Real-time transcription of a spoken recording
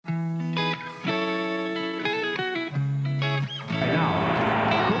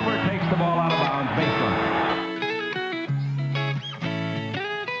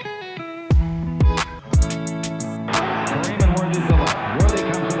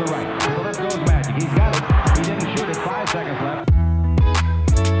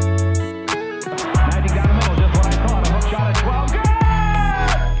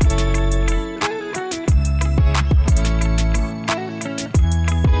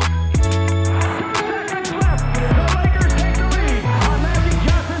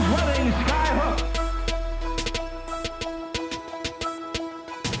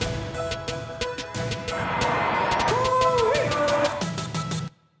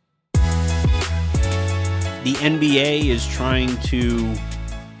the NBA is trying to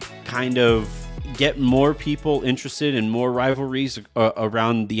kind of get more people interested in more rivalries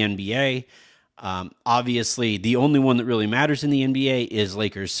around the NBA. Obviously, the only one that really matters in the NBA is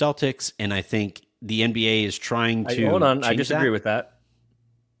Lakers Celtics, and I think the NBA is trying to hold on. I change disagree that. with that.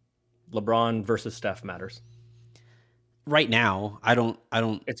 LeBron versus Steph matters. Right now, I don't.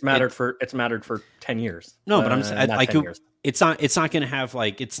 It's mattered for 10 years. No, but I'm saying like 10 years. It's not going to have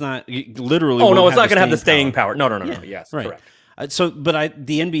like it's not literally. Oh no, it's not going to have the staying power. No. Yes, right. Correct.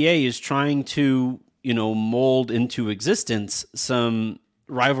 The NBA is trying to mold into existence some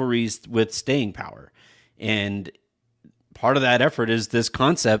rivalries with staying power, and part of that effort is this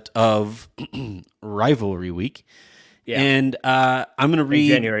concept of rivalry week. Yeah. And I'm going to read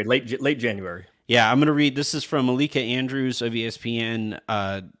January, late January. Yeah, I'm going to read. This is from Malika Andrews of ESPN.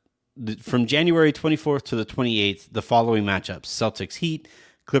 From January 24th to the 28th, the following matchups: Celtics Heat,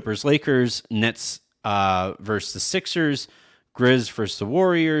 Clippers Lakers, Nets versus the Sixers, Grizz versus the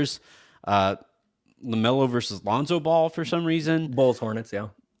Warriors, LaMelo versus Lonzo Ball for some reason, Bulls Hornets, yeah.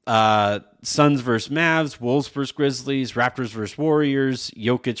 Suns versus Mavs, Wolves versus Grizzlies, Raptors versus Warriors,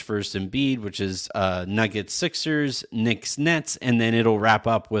 Jokic versus Embiid, which is Nuggets Sixers, Knicks Nets, and then it'll wrap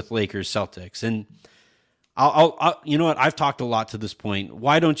up with Lakers Celtics. And I'll you know what? I've talked a lot to this point.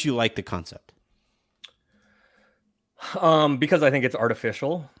 Why don't you like the concept? Because I think it's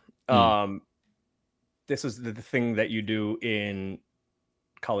artificial. This is the thing that you do in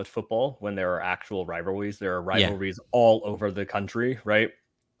college football when there are actual rivalries. There are rivalries all over the country, right?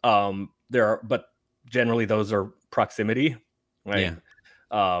 But generally those are proximity, right?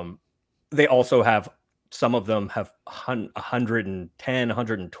 Yeah. They also have, some of them have 110,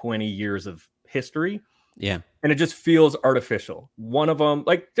 120 years of history. Yeah. And it just feels artificial. One of them,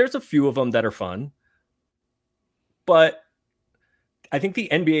 like there's a few of them that are fun, but I think the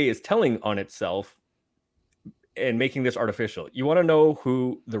NBA is telling on itself and making this artificial. You want to know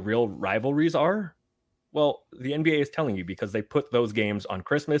who the real rivalries are? Well, the NBA is telling you because they put those games on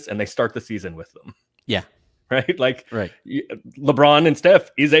Christmas and they start the season with them. Yeah. Right? Like LeBron and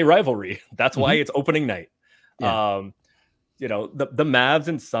Steph is a rivalry. That's why it's opening night. Yeah. The Mavs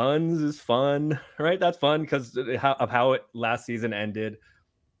and Suns is fun, right? That's fun because of how it last season ended.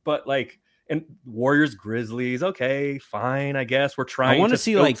 But and Warriors Grizzlies, okay, fine, I guess. We're trying. I want to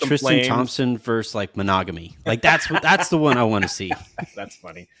see like Tristan flames. Thompson versus like monogamy. Like that's the one I want to see. That's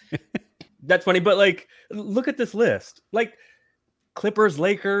funny. That's funny, but look at this list. Clippers,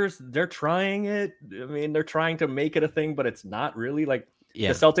 Lakers, they're trying it. I mean, they're trying to make it a thing, but it's not really. The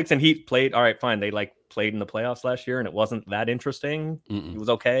Celtics and Heat played. All right, fine. They played in the playoffs last year, and it wasn't that interesting. It was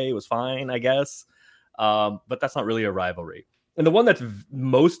okay. It was fine, I guess. But that's not really a rivalry. And the one that's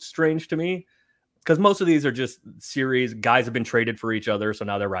most strange to me, because most of these are just series, guys have been traded for each other, so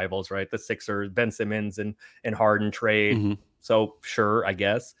now they're rivals, right? The Sixers, Ben Simmons and Harden trade. So sure, I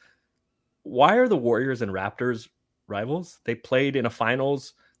guess. Why are the Warriors and Raptors rivals? They played in a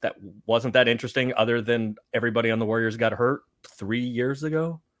finals that wasn't that interesting, other than everybody on the Warriors got hurt 3 years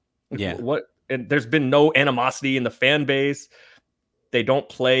ago. Yeah. What? And there's been no animosity in the fan base. They don't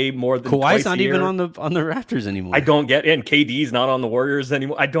play more than Kawhi's not even on the Raptors anymore. I don't get it. And KD's not on the Warriors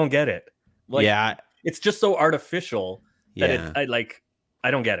anymore. I don't get it. It's just so artificial that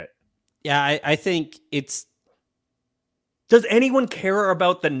I don't get it. Yeah, I think it's. Does anyone care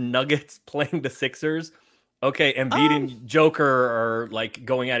about the Nuggets playing the Sixers? Okay, Embiid and Joker are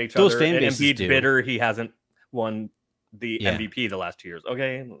going at each those other. Fan And bases Embiid's do. bitter. He hasn't won the MVP the last 2 years.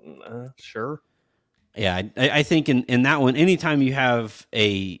 Okay, sure. Yeah, I think in that one, anytime you have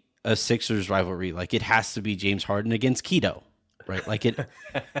a Sixers rivalry, it has to be James Harden against Keto, right?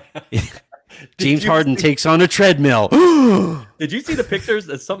 James Harden takes on a treadmill. Did you see the pictures?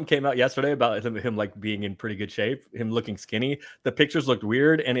 Something came out yesterday about him being in pretty good shape, him looking skinny. The pictures looked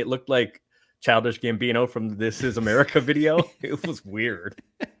weird, and it looked like Childish Gambino from This Is America video. It was weird.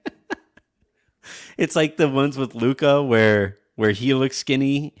 It's like the ones with Luka where he looks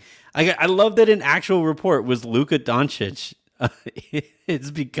skinny. I love that an actual report was Luka Doncic.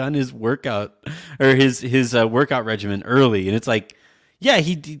 It's begun his workout or his workout regimen early, and it's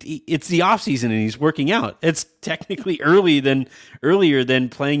it's the off season and he's working out. It's technically earlier than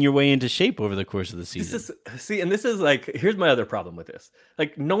playing your way into shape over the course of the season. This is here's my other problem with this.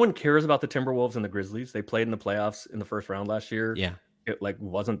 No one cares about the Timberwolves and the Grizzlies. They played in the playoffs in the first round last year. Yeah, it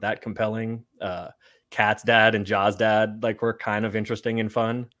wasn't that compelling. Cat's dad and Jaw's dad were kind of interesting and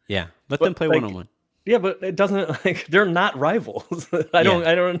fun. Yeah, let them play one-on-one. Yeah, but it doesn't they're not rivals. I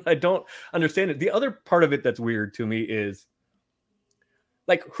don't understand it. The other part of it that's weird to me is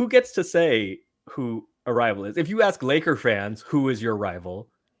who gets to say who a rival is? If you ask Laker fans who is your rival,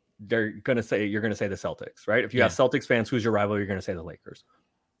 you're going to say the Celtics, right? If you have Celtics fans, who's your rival? You're going to say the Lakers.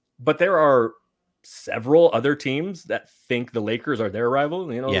 But there are several other teams that think the Lakers are their rival.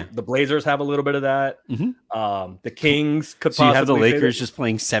 The Blazers have a little bit of that. Mm-hmm. The Kings could so possibly you have the Lakers just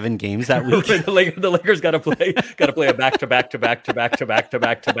playing 7 games that week. the Lakers got to play a back to back.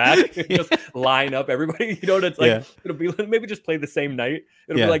 Just line up everybody. It's like it'll be maybe just play the same night.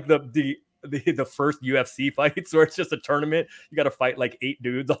 It'll be like the first UFC fights where it's just a tournament. You got to fight like 8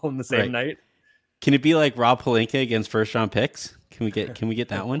 dudes all in the same night. Can it be like Rob Pelinka against first round picks? Can we get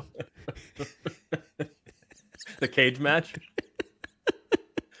that one? The cage match.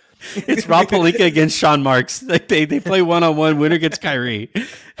 It's Rob Pelinka against Sean Marks. Like they play 1-on-1. Winner gets Kyrie.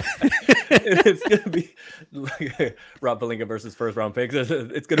 It's gonna be like Rob Pelinka versus first round picks.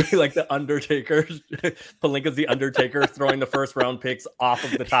 It's gonna be like the Undertaker. Pelinka's the Undertaker throwing the first round picks off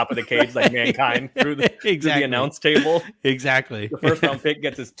of the top of the cage like Mankind through the announce table. Exactly. The first round pick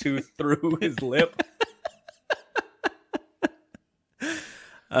gets his tooth through his lip.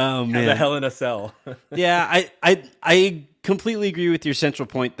 Oh man, the Hell in a Cell. Yeah, I completely agree with your central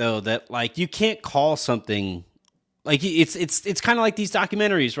point though, that like you can't call something like it's kind of like these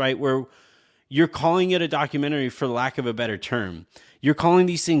documentaries, right? Where you're calling it a documentary for lack of a better term. You're calling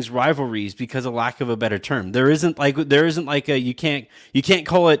these things rivalries because of lack of a better term. There isn't like a you can't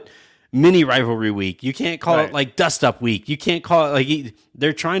call it mini rivalry week. You can't call it like dust up week. You can't call it like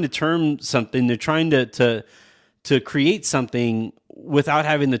they're trying to term something. They're trying to create something without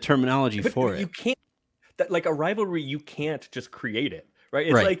having the terminology for it. You can't like a rivalry. You can't just create it, right?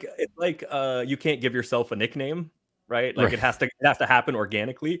 It's like you can't give yourself a nickname, right? Like it has to happen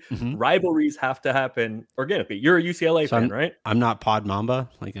organically. Mm-hmm. Rivalries have to happen organically. You're a UCLA fan, right? I'm not Pod Mamba.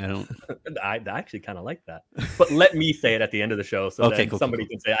 Like I don't. I actually kind of like that, but let me say it at the end of the show so somebody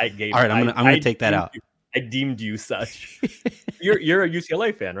can say I gave. All right, I'm gonna take that out. I deemed you such. You're a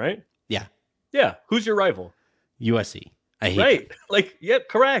UCLA fan, right? Yeah. Yeah. Who's your rival? USC. I hate that. Like, yep,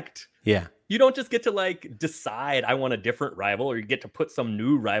 correct. Yeah. You don't just get to like decide I want a different rival, or you get to put some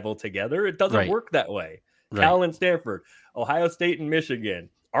new rival together. It doesn't work that way. Cal and Stanford, Ohio State and Michigan,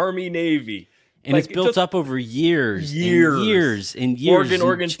 Army, Navy. And it's built up over years.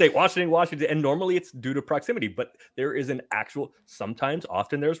 Oregon State, Washington. And normally it's due to proximity, but there is an actual,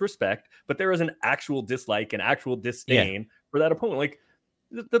 often there's respect, but there is an actual dislike and actual disdain for that opponent. Like,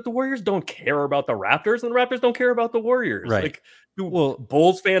 the Warriors don't care about the Raptors, and the Raptors don't care about the Warriors. Right. Like,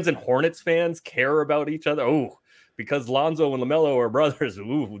 Bulls fans and Hornets fans care about each other? Oh, because Lonzo and LaMelo are brothers.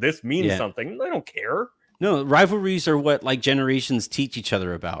 Ooh, this means something. They don't care. No, rivalries are what like generations teach each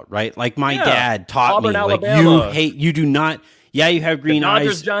other about, right? Like my dad taught Auburn, me, Alabama. like you do not. Yeah, you have green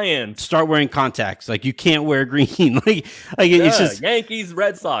eyes. Giants. Start wearing contacts. Like you can't wear green. It's just Yankees,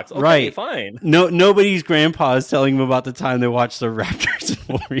 Red Sox. Okay, fine. No, nobody's grandpa is telling them about the time they watched the Raptors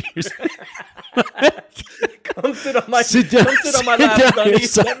and Warriors. Come sit on my lap, Sonny.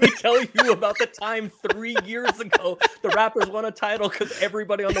 Let me tell you about the time 3 years ago the Raptors won a title because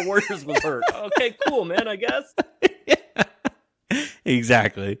everybody on the Warriors was hurt. Okay, cool, man. I guess.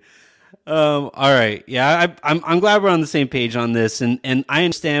 Exactly. All right. Yeah, I'm glad we're on the same page on this, and I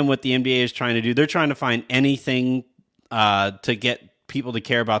understand what the NBA is trying to do. They're trying to find anything to get people to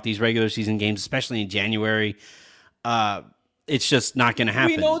care about these regular season games, especially in January. It's just not going to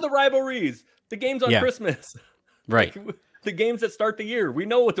happen. We know the rivalries, the games on Christmas, right? Like, the games that start the year. We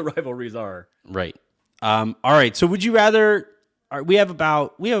know what the rivalries are, right? All right. So, would you rather? We have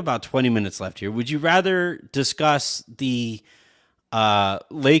about 20 minutes left here. Would you rather discuss the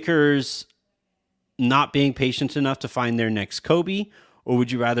Lakers not being patient enough to find their next Kobe, or would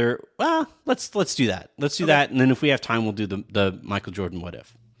you rather? Well, let's do that. Let's do that, and then if we have time, we'll do the Michael Jordan what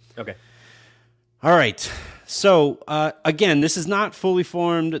if. Okay. All right. So again, this is not fully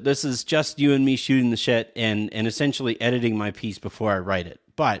formed. This is just you and me shooting the shit and essentially editing my piece before I write it.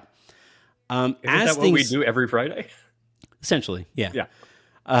 But isn't that what we do every Friday? Essentially, yeah. Yeah.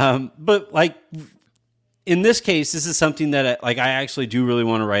 But like. In this case, this is something that I actually do really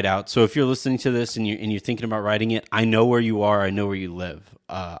want to write out. So if you're listening to this and you're thinking about writing it, I know where you are. I know where you live.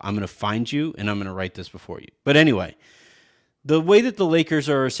 I'm going to find you and I'm going to write this before you. But anyway, the way that the Lakers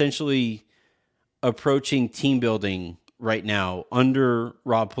are essentially approaching team building right now under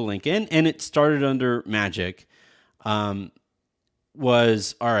Rob Pelinka, and it started under Magic,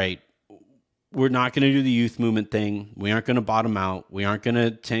 was, all right, we're not going to do the youth movement thing. We aren't going to bottom out. We aren't going to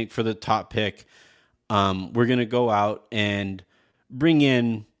tank for the top pick. We're going to go out and bring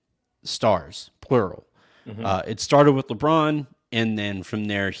in stars, plural. Mm-hmm. It started with LeBron, and then from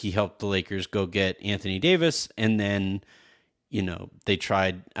there, he helped the Lakers go get Anthony Davis, and then, they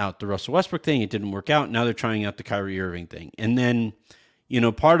tried out the Russell Westbrook thing. It didn't work out. Now they're trying out the Kyrie Irving thing. And then,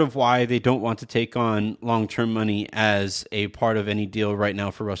 part of why they don't want to take on long-term money as a part of any deal right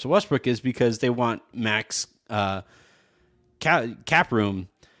now for Russell Westbrook is because they want max cap room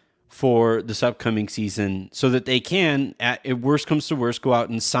for this upcoming season so that they can, if worst comes to worst, go out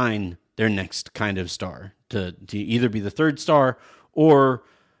and sign their next kind of star to either be the third star or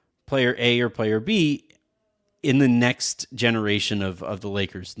player A or player B in the next generation of the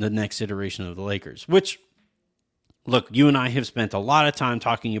Lakers, the next iteration of the Lakers, which, look, you and I have spent a lot of time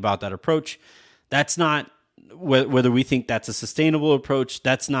talking about that approach. That's not whether we think that's a sustainable approach.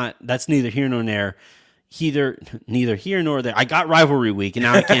 That's neither here nor there. Neither here nor there. I got rivalry week, and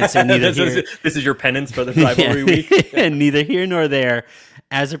now I can't say neither here. This is your penance for the rivalry week. And neither here nor there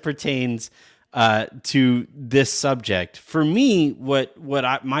as it pertains to this subject. For me,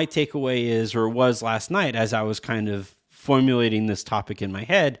 my takeaway is, or was last night as I was kind of formulating this topic in my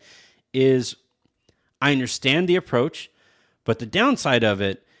head, is I understand the approach, but the downside of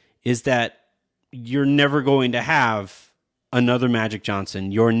it is that you're never going to have another Magic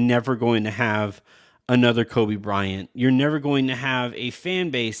Johnson. You're never going to have another Kobe Bryant. You're never going to have a fan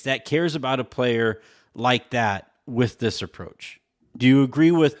base that cares about a player like that with this approach. Do you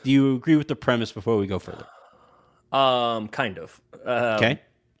agree with the premise before we go further? Kind of. Okay.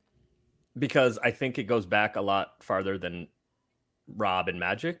 Because I think it goes back a lot farther than Rob and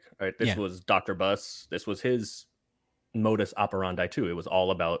Magic, right? This was Dr. Buss. This was his modus operandi too. It was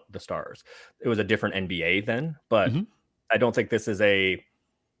all about the stars. It was a different NBA then, but I don't think this is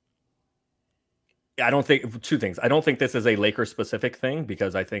two things. I don't think this is a Lakers specific thing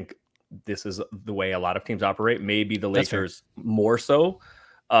because I think this is the way a lot of teams operate. Maybe the Lakers more so,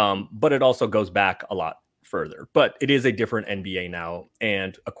 but it also goes back a lot further. But it is a different NBA now,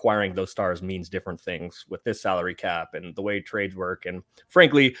 and acquiring those stars means different things with this salary cap and the way trades work. And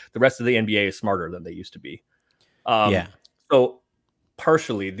frankly, the rest of the NBA is smarter than they used to be. So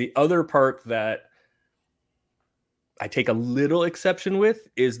partially, the other part that I take a little exception with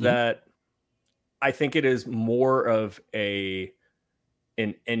is that I think it is more of an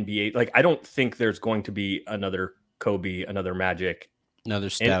NBA. Like, I don't think there's going to be another Kobe, another Magic,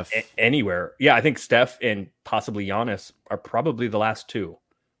 another Steph anywhere. Yeah, I think Steph and possibly Giannis are probably the last two.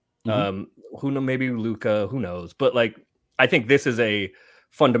 Who know? Maybe Luka. Who knows? But like, I think this is a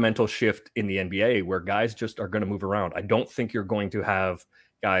fundamental shift in the NBA where guys just are going to move around. I don't think you're going to have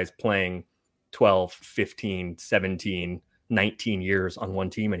guys playing 12, 15, 17, 19 years on one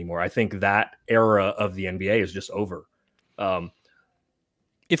team anymore. I think that era of the NBA is just over. I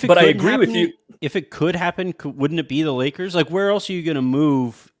agree with you. If it could happen, wouldn't it be the Lakers? Like, where else are you going to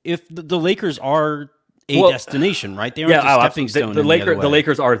move if the Lakers are a destination, right? They aren't a stepping stone. The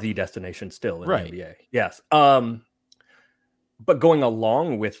Lakers are the destination still in the NBA. Yes. But going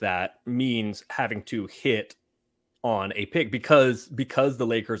along with that means having to hit on a pick because the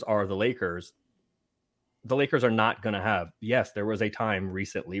Lakers are the Lakers. The Lakers are not going to have. Yes, there was a time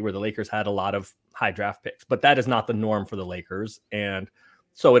recently where the Lakers had a lot of high draft picks, but that is not the norm for the Lakers. And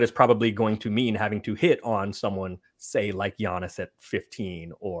so it is probably going to mean having to hit on someone, say, like Giannis at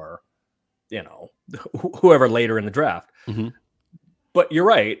 15 or, whoever later in the draft. But you're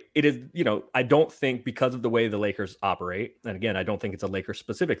right. It is, I don't think because of the way the Lakers operate, and again, I don't think it's a Lakers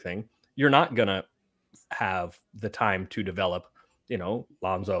specific thing, you're not going to have the time to develop,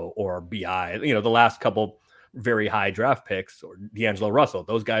 Lonzo or BI, the last couple very high draft picks or D'Angelo Russell.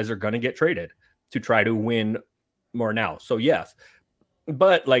 Those guys are going to get traded to try to win more now. So yes,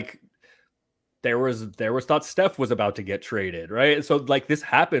 but like there was thought Steph was about to get traded, right? So like this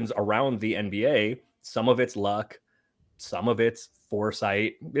happens around the NBA. Some of it's luck, some of it's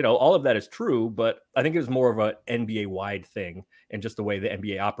foresight, all of that is true, but I think it was more of an NBA wide thing and just the way the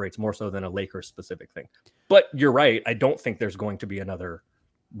NBA operates more so than a Lakers specific thing. But you're right. I don't think there's going to be another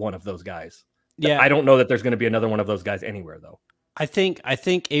one of those guys. Yeah. I don't know that there's going to be another one of those guys anywhere though. I think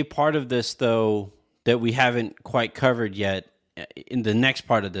a part of this though, that we haven't quite covered yet in the next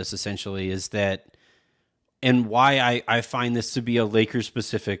part of this essentially is that, and why I find this to be a Lakers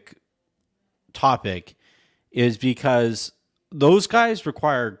specific topic is because those guys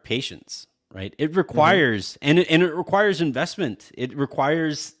require patience, right? It requires, and it requires investment. It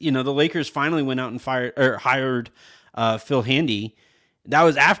requires, the Lakers finally went out and hired Phil Handy. That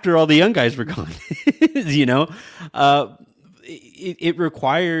was after all the young guys were gone, it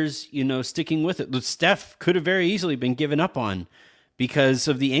requires, sticking with it. Steph could have very easily been given up on because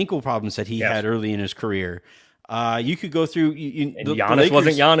of the ankle problems that he had early in his career. You could go through. Giannis Lakers,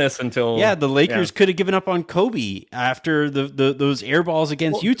 wasn't Giannis until the Lakers could have given up on Kobe after those air balls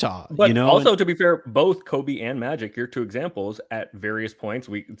against Utah. But also, to be fair, both Kobe and Magic, your two examples, at various points,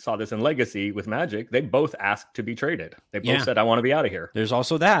 we saw this in Legacy with Magic. They both asked to be traded. They both said, "I want to be out of here." There's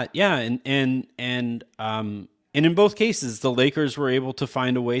also that, and in both cases, the Lakers were able to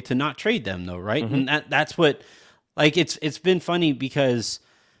find a way to not trade them, though, right? Mm-hmm. And that's what, like, it's been funny because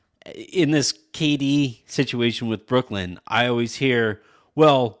in this KD situation with Brooklyn, I always hear,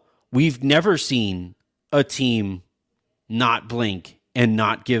 well, we've never seen a team not blink and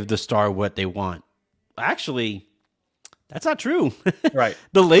not give the star what they want. Actually, that's not true. Right.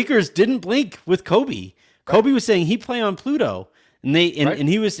 The Lakers didn't blink with Kobe. Right. Kobe was saying he'd play on Pluto, and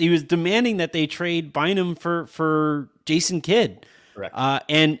he was demanding that they trade Bynum for Jason Kidd. Correct.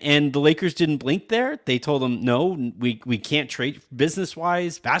 And the Lakers didn't blink there. They told them, no, we can't trade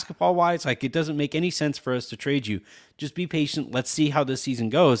business-wise, basketball-wise. Like, it doesn't make any sense for us to trade you. Just be patient. Let's see how this season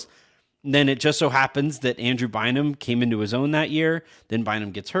goes. And then it just so happens that Andrew Bynum came into his own that year. Then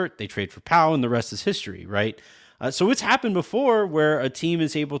Bynum gets hurt. They trade for Powell, and the rest is history, right? So it's happened before where a team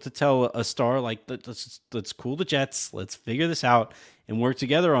is able to tell a star, like, let's cool the jets. Let's figure this out and work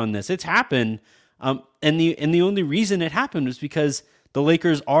together on this. It's happened. And the only reason it happened was because the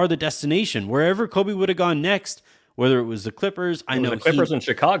Lakers are the destination. Wherever Kobe would have gone next, whether it was the Clippers, the Clippers in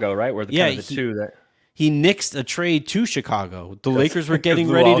Chicago, right? Were the two that he nixed a trade to Chicago. The Lakers were getting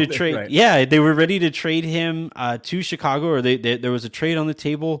ready to trade. Right. Yeah, they were ready to trade him to Chicago, or there was a trade on the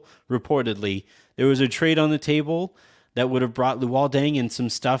table. Reportedly, there was a trade on the table that would have brought Luol Deng and some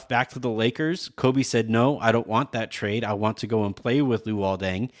stuff back to the Lakers. Kobe said, no, I don't want that trade. I want to go and play with Luol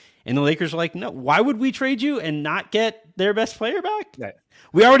Deng. And the Lakers were like, no, why would we trade you and not get their best player back? Right.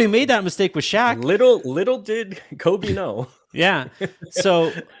 We already made that mistake with Shaq. Little did Kobe know. Yeah.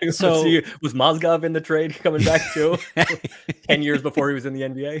 So was Mozgov in the trade coming back too? 10 years before he was in the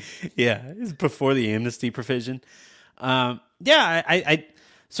NBA? Yeah, it was before the amnesty provision. So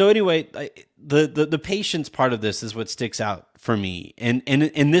anyway, the patience part of this is what sticks out for me. And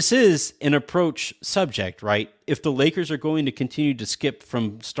this is an approach subject, right? If the Lakers are going to continue to skip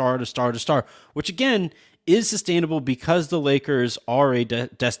from star to star to star, which again is sustainable because the Lakers are a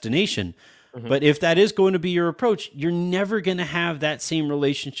destination. Mm-hmm. But if that is going to be your approach, you're never going to have that same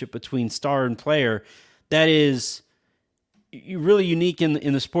relationship between star and player that is really unique in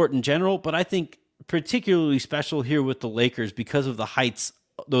the sport in general. But I think particularly special here with the Lakers because of the heights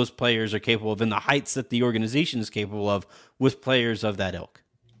those players are capable of and the heights that the organization is capable of with players of that ilk.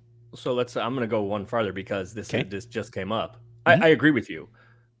 So I'm going to go one farther because this just came up. Mm-hmm. I agree with you.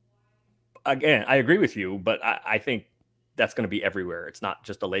 Again, I agree with you, but I think that's going to be everywhere. It's not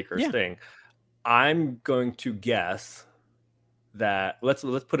just a Lakers thing. I'm going to guess that I'll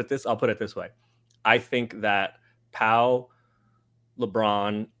put it this way. I think that Powell,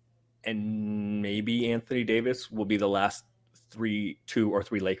 LeBron, and maybe Anthony Davis will be the last 2 or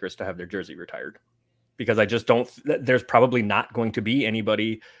 3 Lakers to have their jersey retired, because I just don't. There's probably not going to be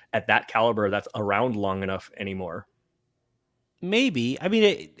anybody at that caliber that's around long enough anymore. Maybe. I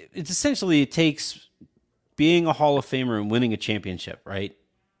mean, it's essentially it takes being a Hall of Famer and winning a championship, right?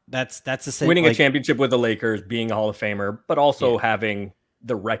 That's the same. Winning a championship with the Lakers, being a Hall of Famer, but also having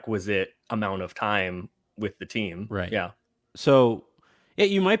the requisite amount of time with the team, right? Yeah. So. Yeah,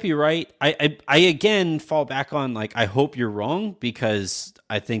 you might be right. I again fall back on, like, I hope you're wrong, because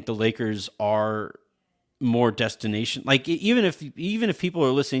I think the Lakers are more destination. Like, even if people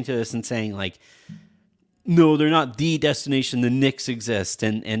are listening to this and saying, like, no, they're not the destination, the Knicks exist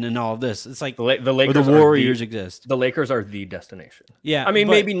and all of this. It's like the Lakers or the Warriors exist. The Lakers are the destination. Yeah. I mean,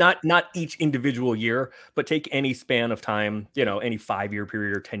 maybe not each individual year, but take any span of time, any 5-year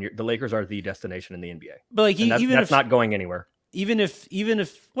period or 10-year. The Lakers are the destination in the NBA. But like, that's not going anywhere. Even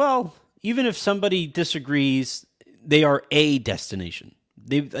if somebody disagrees, they are a destination.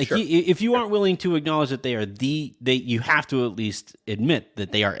 Sure. If you aren't willing to acknowledge that they are you have to at least admit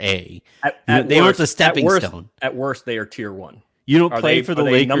that they are a. They aren't the stepping stone. At worst, they are tier 1. You don't play for the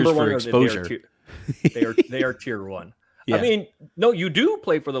Lakers for exposure. They are tier 1. Yeah. I mean, no, you do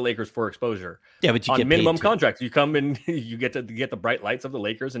play for the Lakers for exposure. Yeah, but you get minimum contracts. You come in, you get the bright lights of the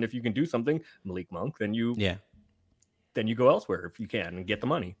Lakers, and if you can do something, Malik Monk, then you go elsewhere if you can and get the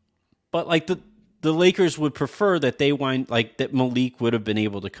money. But like the Lakers would prefer that that Malik would have been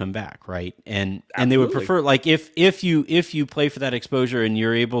able to come back, right? And they would prefer, like, if you play for that exposure and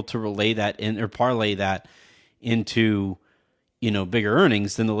you're able to relay that or parlay that into bigger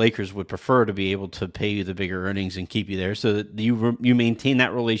earnings, then the Lakers would prefer to be able to pay you the bigger earnings and keep you there, so that you maintain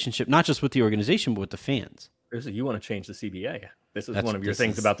that relationship not just with the organization but with the fans. You want to change the CBA. This is one of your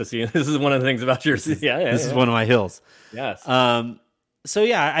things about the CBA. This is one of the things about your CBA. This is one of my hills. Yes. So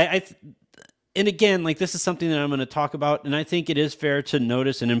yeah, and again, like this is something that I'm going to talk about, and I think it is fair to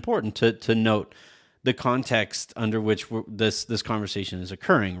notice and important to note the context under which this conversation is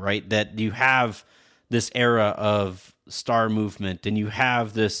occurring, right? That you have this era of star movement, and you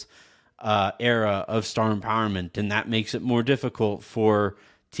have this era of star empowerment, and that makes it more difficult for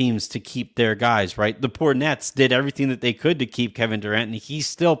teams to keep their guys, right? The poor Nets did everything that they could to keep Kevin Durant, and he's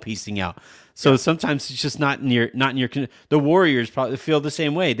still piecing out. So sometimes it's just not near. The Warriors probably feel the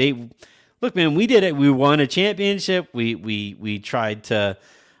same way. They look, man, we did it. We won a championship. We tried to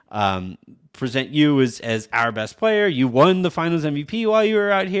present you as our best player. You won the Finals MVP while you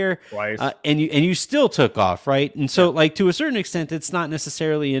were out here twice, and you still took off, right? And so, like to a certain extent, it's not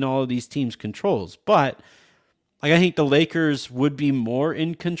necessarily in all of these teams' controls, but like I think the Lakers would be more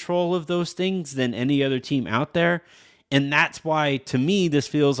in control of those things than any other team out there. And that's why, to me, this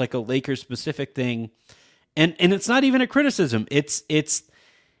feels like a Lakers-specific thing. And it's not even a criticism. It's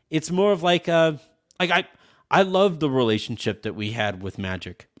more of like I love the relationship that we had with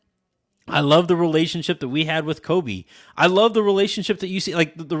Magic. I love the relationship that we had with Kobe. I love the relationship that you see,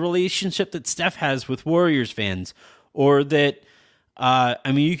 like the relationship that Steph has with Warriors fans, or that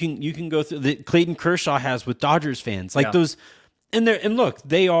you can go through that Clayton Kershaw has with Dodgers fans, like those. And look,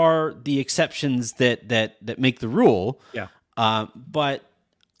 they are the exceptions that make the rule. Yeah. But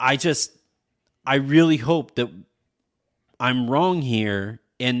I really hope that I'm wrong here,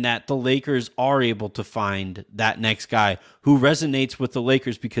 and that the Lakers are able to find that next guy who resonates with the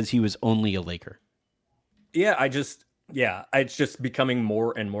Lakers because he was only a Laker. Yeah, it's just becoming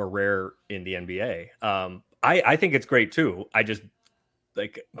more and more rare in the NBA. I think it's great too. I just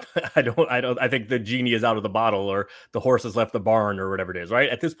like I think the genie is out of the bottle, or the horse has left the barn, or whatever it is, right?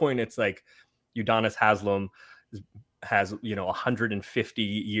 At this point, it's like Udonis Haslem has 150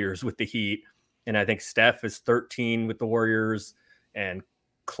 years with the Heat, and I think Steph is 13 with the Warriors, and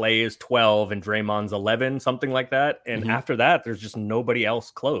Clay is 12, and Draymond's 11, something like that. And after that, there's just nobody else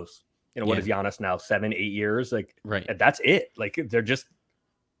close. What is Giannis now? 7-8 years, like right? That's it. Like there's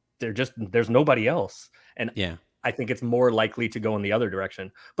nobody else, and I think it's more likely to go in the other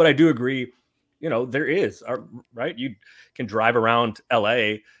direction. But I do agree, there is, right? You can drive around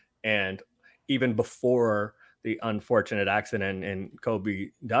LA, and even before the unfortunate accident and Kobe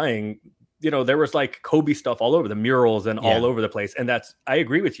dying, there was like Kobe stuff all over the murals and all over the place. And I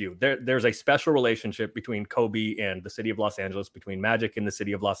agree with you. There's a special relationship between Kobe and the city of Los Angeles, between Magic and the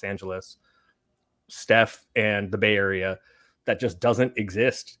city of Los Angeles, Steph and the Bay Area, that just doesn't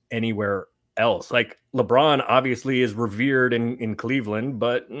exist anywhere else. Like LeBron obviously is revered in Cleveland,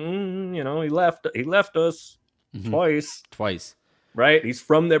 but he left us twice, right? He's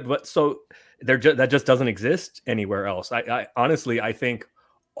from there, but so that just doesn't exist anywhere else. I honestly, I think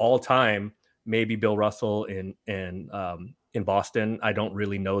all time, maybe Bill Russell in Boston. I don't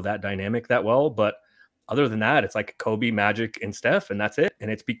really know that dynamic that well, but other than that, it's like Kobe, Magic, and Steph, and that's it. And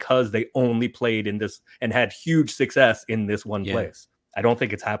it's because they only played in this and had huge success in this one place. I don't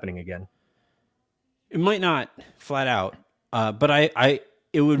think it's happening again. It might not flat out, but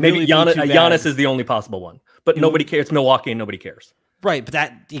it would maybe really Giannis is the only possible one, but nobody cares. It's Milwaukee and nobody cares. Right, but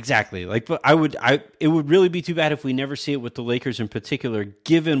that exactly. Like, but it would really be too bad if we never see it with the Lakers in particular,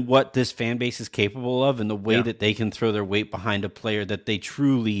 given what this fan base is capable of and the way that they can throw their weight behind a player that they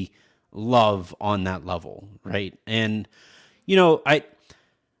truly love on that level, right? And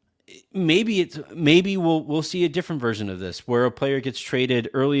maybe we'll see a different version of this, where a player gets traded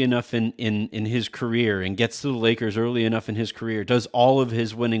early enough in his career and gets to the Lakers early enough in his career, does all of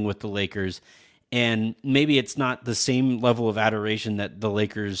his winning with the Lakers. And maybe it's not the same level of adoration that the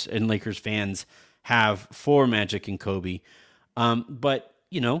Lakers and Lakers fans have for Magic and Kobe. But,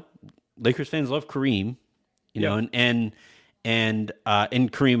 Lakers fans love Kareem, and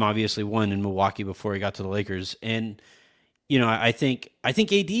Kareem obviously won in Milwaukee before he got to the Lakers. And, I think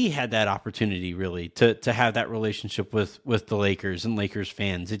AD had that opportunity really to have that relationship with the Lakers and Lakers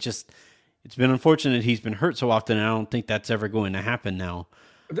fans. It's been unfortunate he's been hurt so often, and I don't think that's ever going to happen now.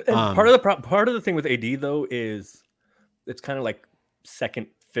 And part of the thing with AD though is it's kind of like second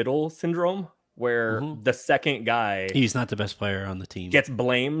fiddle syndrome, where the second guy, he's not the best player on the team, gets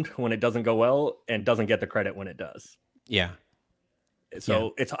blamed when it doesn't go well and doesn't get the credit when it does. Yeah.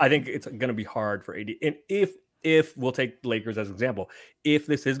 So I think it's going to be hard for AD. And if we'll take the Lakers as an example, if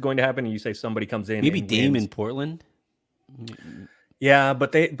this is going to happen and you say somebody comes in, maybe Dame in Portland. Yeah,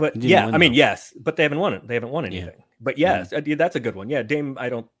 but yes, but they haven't won it. They haven't won anything. Yeah. But yes, that's a good one. Yeah, Dame.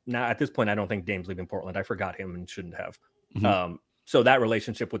 At this point, I don't think Dame's leaving Portland. I forgot him and shouldn't have. So that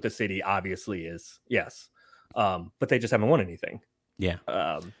relationship with the city obviously is yes. but they just haven't won anything. Yeah.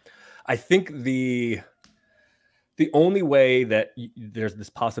 I think the only way that there's this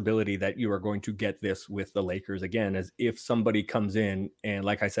possibility that you are going to get this with the Lakers again is if somebody comes in and,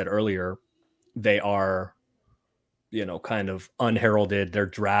 like I said earlier, they are, kind of unheralded.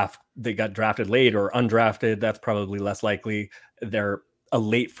 They got drafted late or undrafted. That's probably less likely. They're a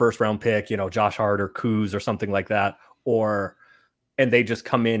late first round pick, Josh Hart or Kuz or something like that, and they just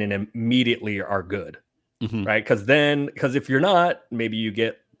come in and immediately are good, right? Because if you're not, maybe you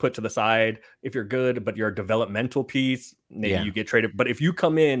get put to the side. If you're good, but you're a developmental piece, maybe you get traded. But if you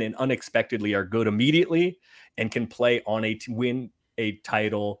come in and unexpectedly are good immediately and can play on win a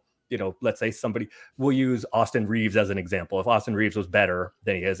title, let's say we'll use Austin Reeves as an example. If Austin Reeves was better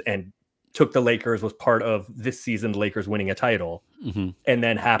than he is and took the Lakers, was part of this season, the Lakers winning a title, and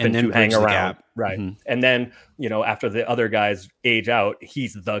then happened to hang around. Right. And then, after the other guys age out,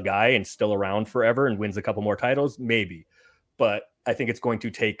 he's the guy and still around forever and wins a couple more titles, maybe. But I think it's going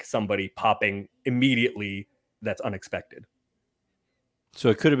to take somebody popping immediately that's unexpected. So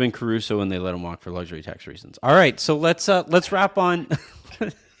it could have been Caruso when they let him walk for luxury tax reasons. All right, so let's wrap on.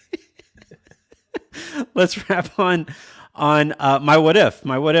 Let's wrap on my what if.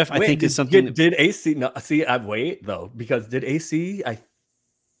 My what if I think is something. Did AC? No, see, I wait though because did AC? I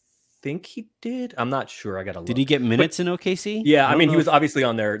think he did. I'm not sure. I got to look. Did he get minutes in OKC? Yeah, I mean, he was obviously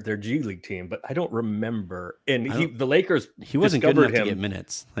on their G League team, but I don't remember. And the Lakers, he wasn't good enough to get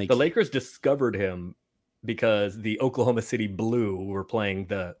minutes. The Lakers discovered him because the Oklahoma City Blue were playing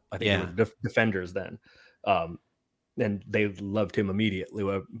they were Defenders then, and they loved him immediately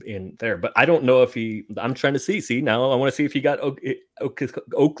in there. But I don't know if I'm trying to see. See, now I want to see if he got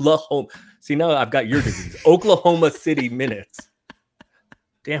Oklahoma. See, now I've got your disease. Oklahoma City minutes.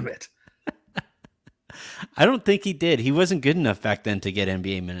 Damn it. I don't think he did. He wasn't good enough back then to get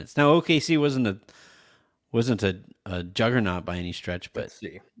NBA minutes. Now OKC wasn't a juggernaut by any stretch, but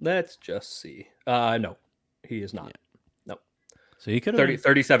let's just see. No, he is not. Yeah. No. So he could have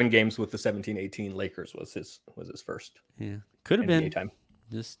 37 games with the 17-18 Lakers was his first. Yeah. Could have been time.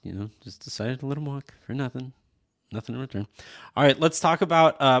 Just decided to let him walk for nothing. Nothing in return. All right, let's talk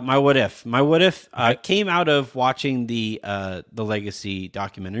about my what if. My what if came out of watching the Legacy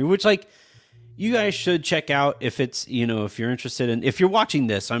documentary, which you guys should check out if it's if you're interested in. If you're watching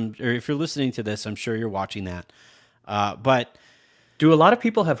this, or if you're listening to this, I'm sure you're watching that. But do a lot of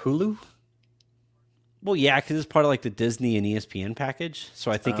people have Hulu? Well, yeah, because it's part of the Disney and ESPN package. So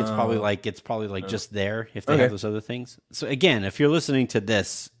I think it's probably just there if they have those other things. So again, if you're listening to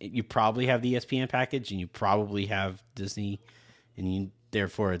this, you probably have the ESPN package and you probably have Disney, and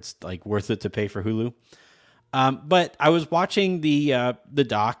therefore it's worth it to pay for Hulu. But I was watching the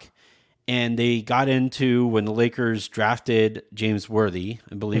doc, and they got into when the Lakers drafted James Worthy,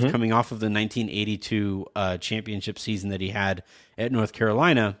 I believe, coming off of the 1982 championship season that he had at North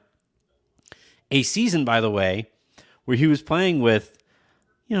Carolina. A season, by the way, where he was playing with,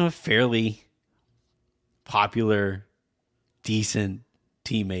 a fairly popular, decent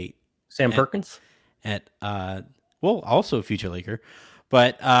teammate. Sam Perkins? Also a future Laker.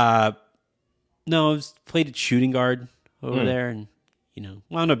 But, no, played at shooting guard over there and,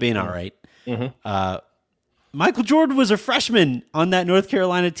 wound up being all right. Michael Jordan was a freshman on that North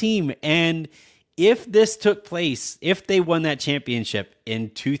Carolina team. And if this took place, if they won that championship in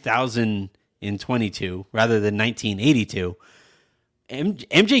 2022 rather than 1982,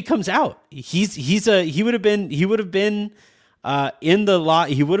 MJ comes out. He would have been in the lot.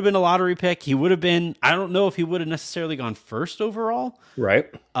 He would have been a lottery pick. He would have been. I don't know if he would have necessarily gone first overall. Right.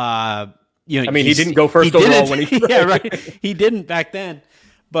 He didn't go first overall when he. Yeah, right. He didn't back then.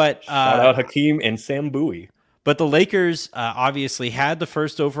 But shout out Hakeem and Sam Bowie. But the Lakers obviously had the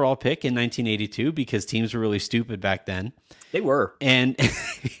first overall pick in 1982 because teams were really stupid back then. They were. And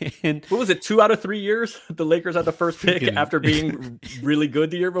what was it, 2 out of 3 years? The Lakers had the first pick after being really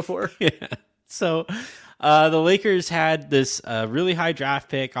good the year before? Yeah. So the Lakers had this really high draft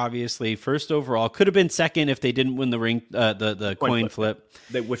pick, obviously. First overall. Could have been second if they didn't win the ring, the coin flip.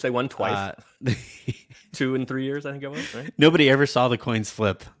 Which they won twice. 2 and 3 years, I think it was, right? Nobody ever saw the coins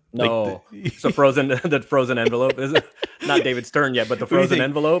flip. No. So the frozen envelope. Is it not David Stern yet, but the frozen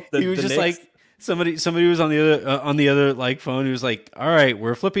envelope? He was just Knicks? Somebody was on the other phone who was like, all right,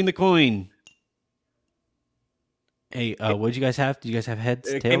 we're flipping the coin. Hey, what did you guys have? Did you guys have heads?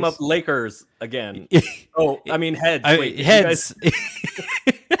 It tails? came up Lakers again. I mean heads. Wait, heads.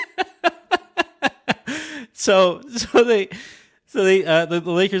 So the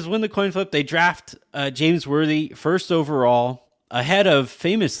Lakers win the coin flip. They draft James Worthy first overall ahead of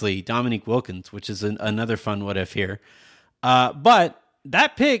famously Dominique Wilkins, which is another fun what if here. But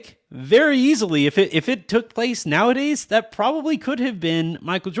that pick very easily, if it took place nowadays, that probably could have been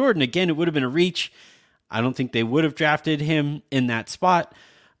Michael Jordan. Again, it would have been a reach. I don't think they would have drafted him in that spot.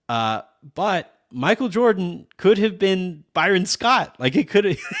 But Michael Jordan could have been Byron Scott. Like it could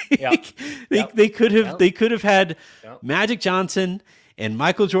have, they could have had Magic Johnson and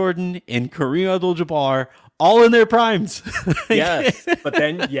Michael Jordan and Kareem Abdul-Jabbar all in their primes. Yes, but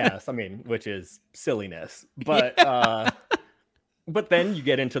then I mean, which is silliness. But but then you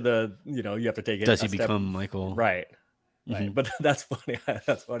get into the, you have to take it. Does he become Michael? Right. Mm-hmm. But that's funny.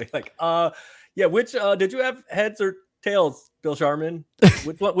 That's funny. Like, which did you have heads or tails, Bill Sharman?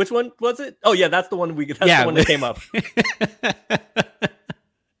 Which one was it? Oh yeah, that's the one the one that came up.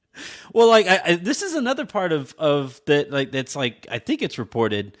 Well, like this is another part of that, like that's like I think it's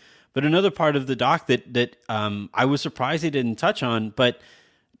reported, but another part of the doc that I was surprised they didn't touch on. But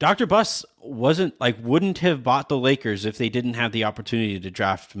Dr. Buss wouldn't have bought the Lakers if they didn't have the opportunity to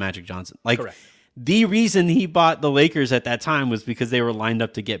draft Magic Johnson. Like, correct. The reason he bought the Lakers at that time was because they were lined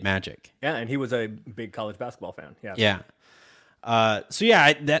up to get Magic. Yeah, and he was a big college basketball fan. Yeah. Yeah. So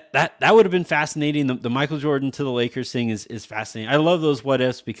yeah, that would have been fascinating. The Michael Jordan to the Lakers thing is fascinating. I love those what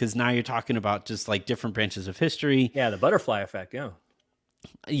ifs because now you're talking about just like different branches of history. Yeah, the butterfly effect. Yeah.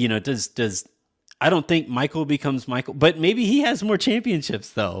 Does I don't think Michael becomes Michael, but maybe he has more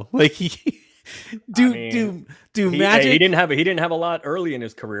championships though. Like do Magic? He didn't have a lot early in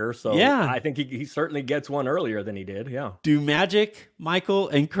his career, so yeah. I think he certainly gets one earlier than he did. Yeah. Do Magic, Michael,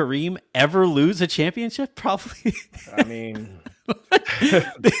 and Kareem ever lose a championship? Probably. I mean,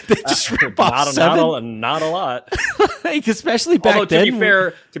 they just rip off seven. Not a lot. Like, especially back then.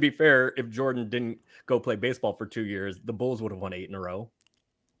 To be fair, if Jordan didn't go play baseball for 2 years, the Bulls would have won 8 in a row.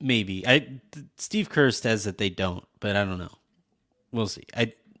 Maybe. Steve Kerr says that they don't, but I don't know. We'll see.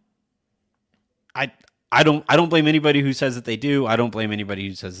 I don't blame anybody who says that they do. I don't blame anybody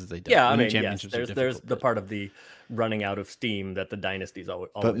who says that they don't. Yeah, I mean, yes, there's the part of the running out of steam that the dynasties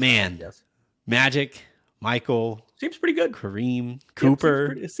always. But man, yes. Magic, Michael seems pretty good. Kareem,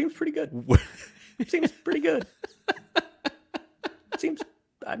 Cooper, it seems pretty good. Seems pretty good. Seems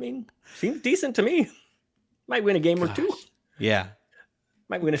decent to me. Might win a game or two. Yeah,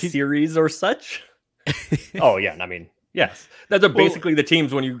 might win a series or such. Oh yeah, I mean. Yes, those are basically the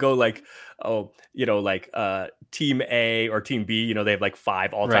teams when you go like, Team A or Team B, they have like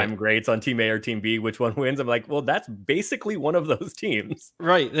 5 all-time greats on Team A or Team B. Which one wins? I'm like, well, that's basically one of those teams.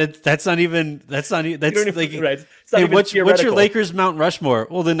 Right. That's not even. That's like. Right. Hey, what's your Lakers Mount Rushmore?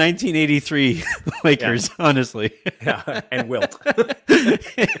 Well, the 1983 Lakers, honestly. Yeah, and Wilt.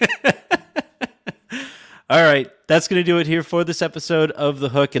 All right, that's going to do it here for this episode of The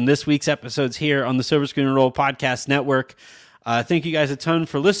Hook and this week's episodes here on the Silver Screen and Roll Podcast Network. Thank you guys a ton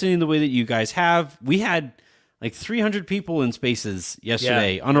for listening the way that you guys have. We had like 300 people in Spaces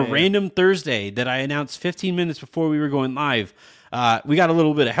yesterday on a random Thursday that I announced 15 minutes before we were going live. We got a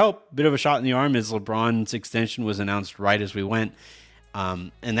little bit of help, bit of a shot in the arm as LeBron's extension was announced right as we went.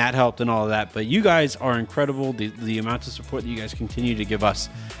 And that helped and all of that. But you guys are incredible, the amount of support that you guys continue to give us.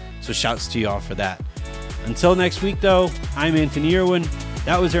 So shouts to y'all for that. Until next week, though, I'm Anthony Irwin.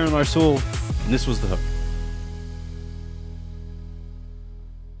 That was Aaron Larsoul, and this was The Hook.